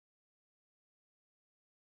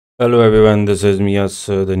Hello everyone, this is Miyas,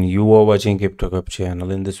 then you are watching CryptoCup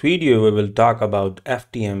channel. In this video, we will talk about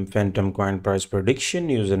FTM Phantom coin price prediction,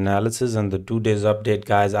 news analysis, and the 2 days update.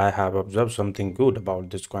 Guys, I have observed something good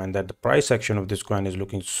about this coin, that the price action of this coin is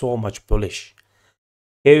looking so much bullish.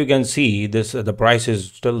 Here you can see this the price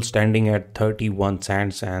is still standing at 31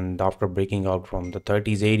 cents, and after breaking out from the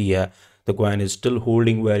 30s area, the coin is still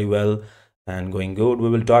holding very well and going good.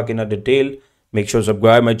 We will talk in a detail. Make sure to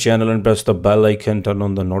subscribe my channel and press the bell icon, turn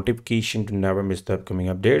on the notification to never miss the upcoming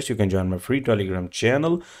updates. You can join my free Telegram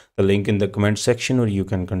channel, the link in the comment section, or you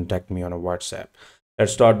can contact me on a WhatsApp.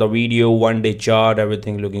 Let's start the video. 1 day chart,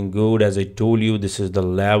 everything looking good. As I told you, this is the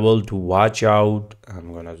level to watch out.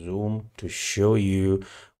 I'm gonna zoom to show you.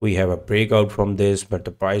 We have a breakout from this, but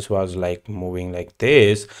the price was like moving like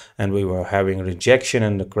this, and we were having rejection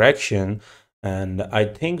and the correction. And I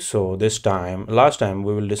think so this time, last time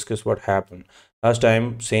we will discuss what happened. Last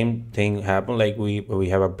time same thing happened, like we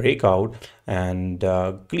have a breakout and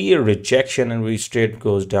clear rejection, and we straight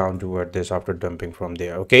goes down toward this after dumping from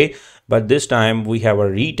there. Okay, but this time we have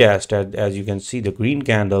a retest, as you can see the green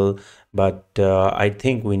candle, but I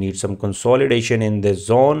think we need some consolidation in this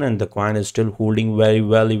zone, and the coin is still holding very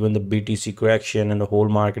well. Even the BTC correction and the whole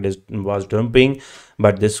market was dumping,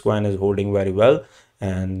 but this coin is holding very well.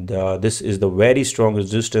 And this is the very strong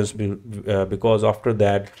resistance, because after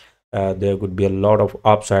that there could be a lot of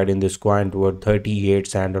upside in this coin toward 38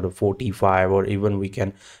 cents or 45, or even we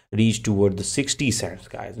can reach toward the 60 cents,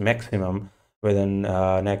 guys, maximum within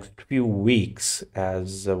next few weeks,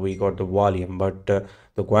 as we got the volume. But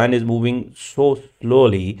the coin is moving so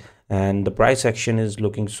slowly, and the price action is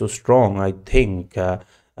looking so strong. I think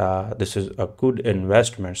this is a good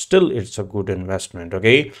investment. Still, it's a good investment.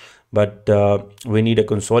 Okay, but we need a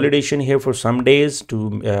consolidation here for some days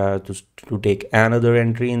to take another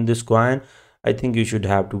entry in this coin. I think you should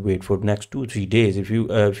have to wait for next 2-3 days. If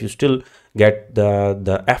you still get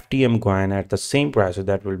the FTM coin at the same price, so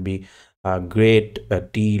that will be a great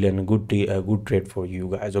deal and a good trade for you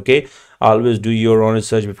guys. Okay, always do your own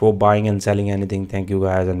research before buying and selling anything. Thank you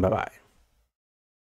guys, and bye bye.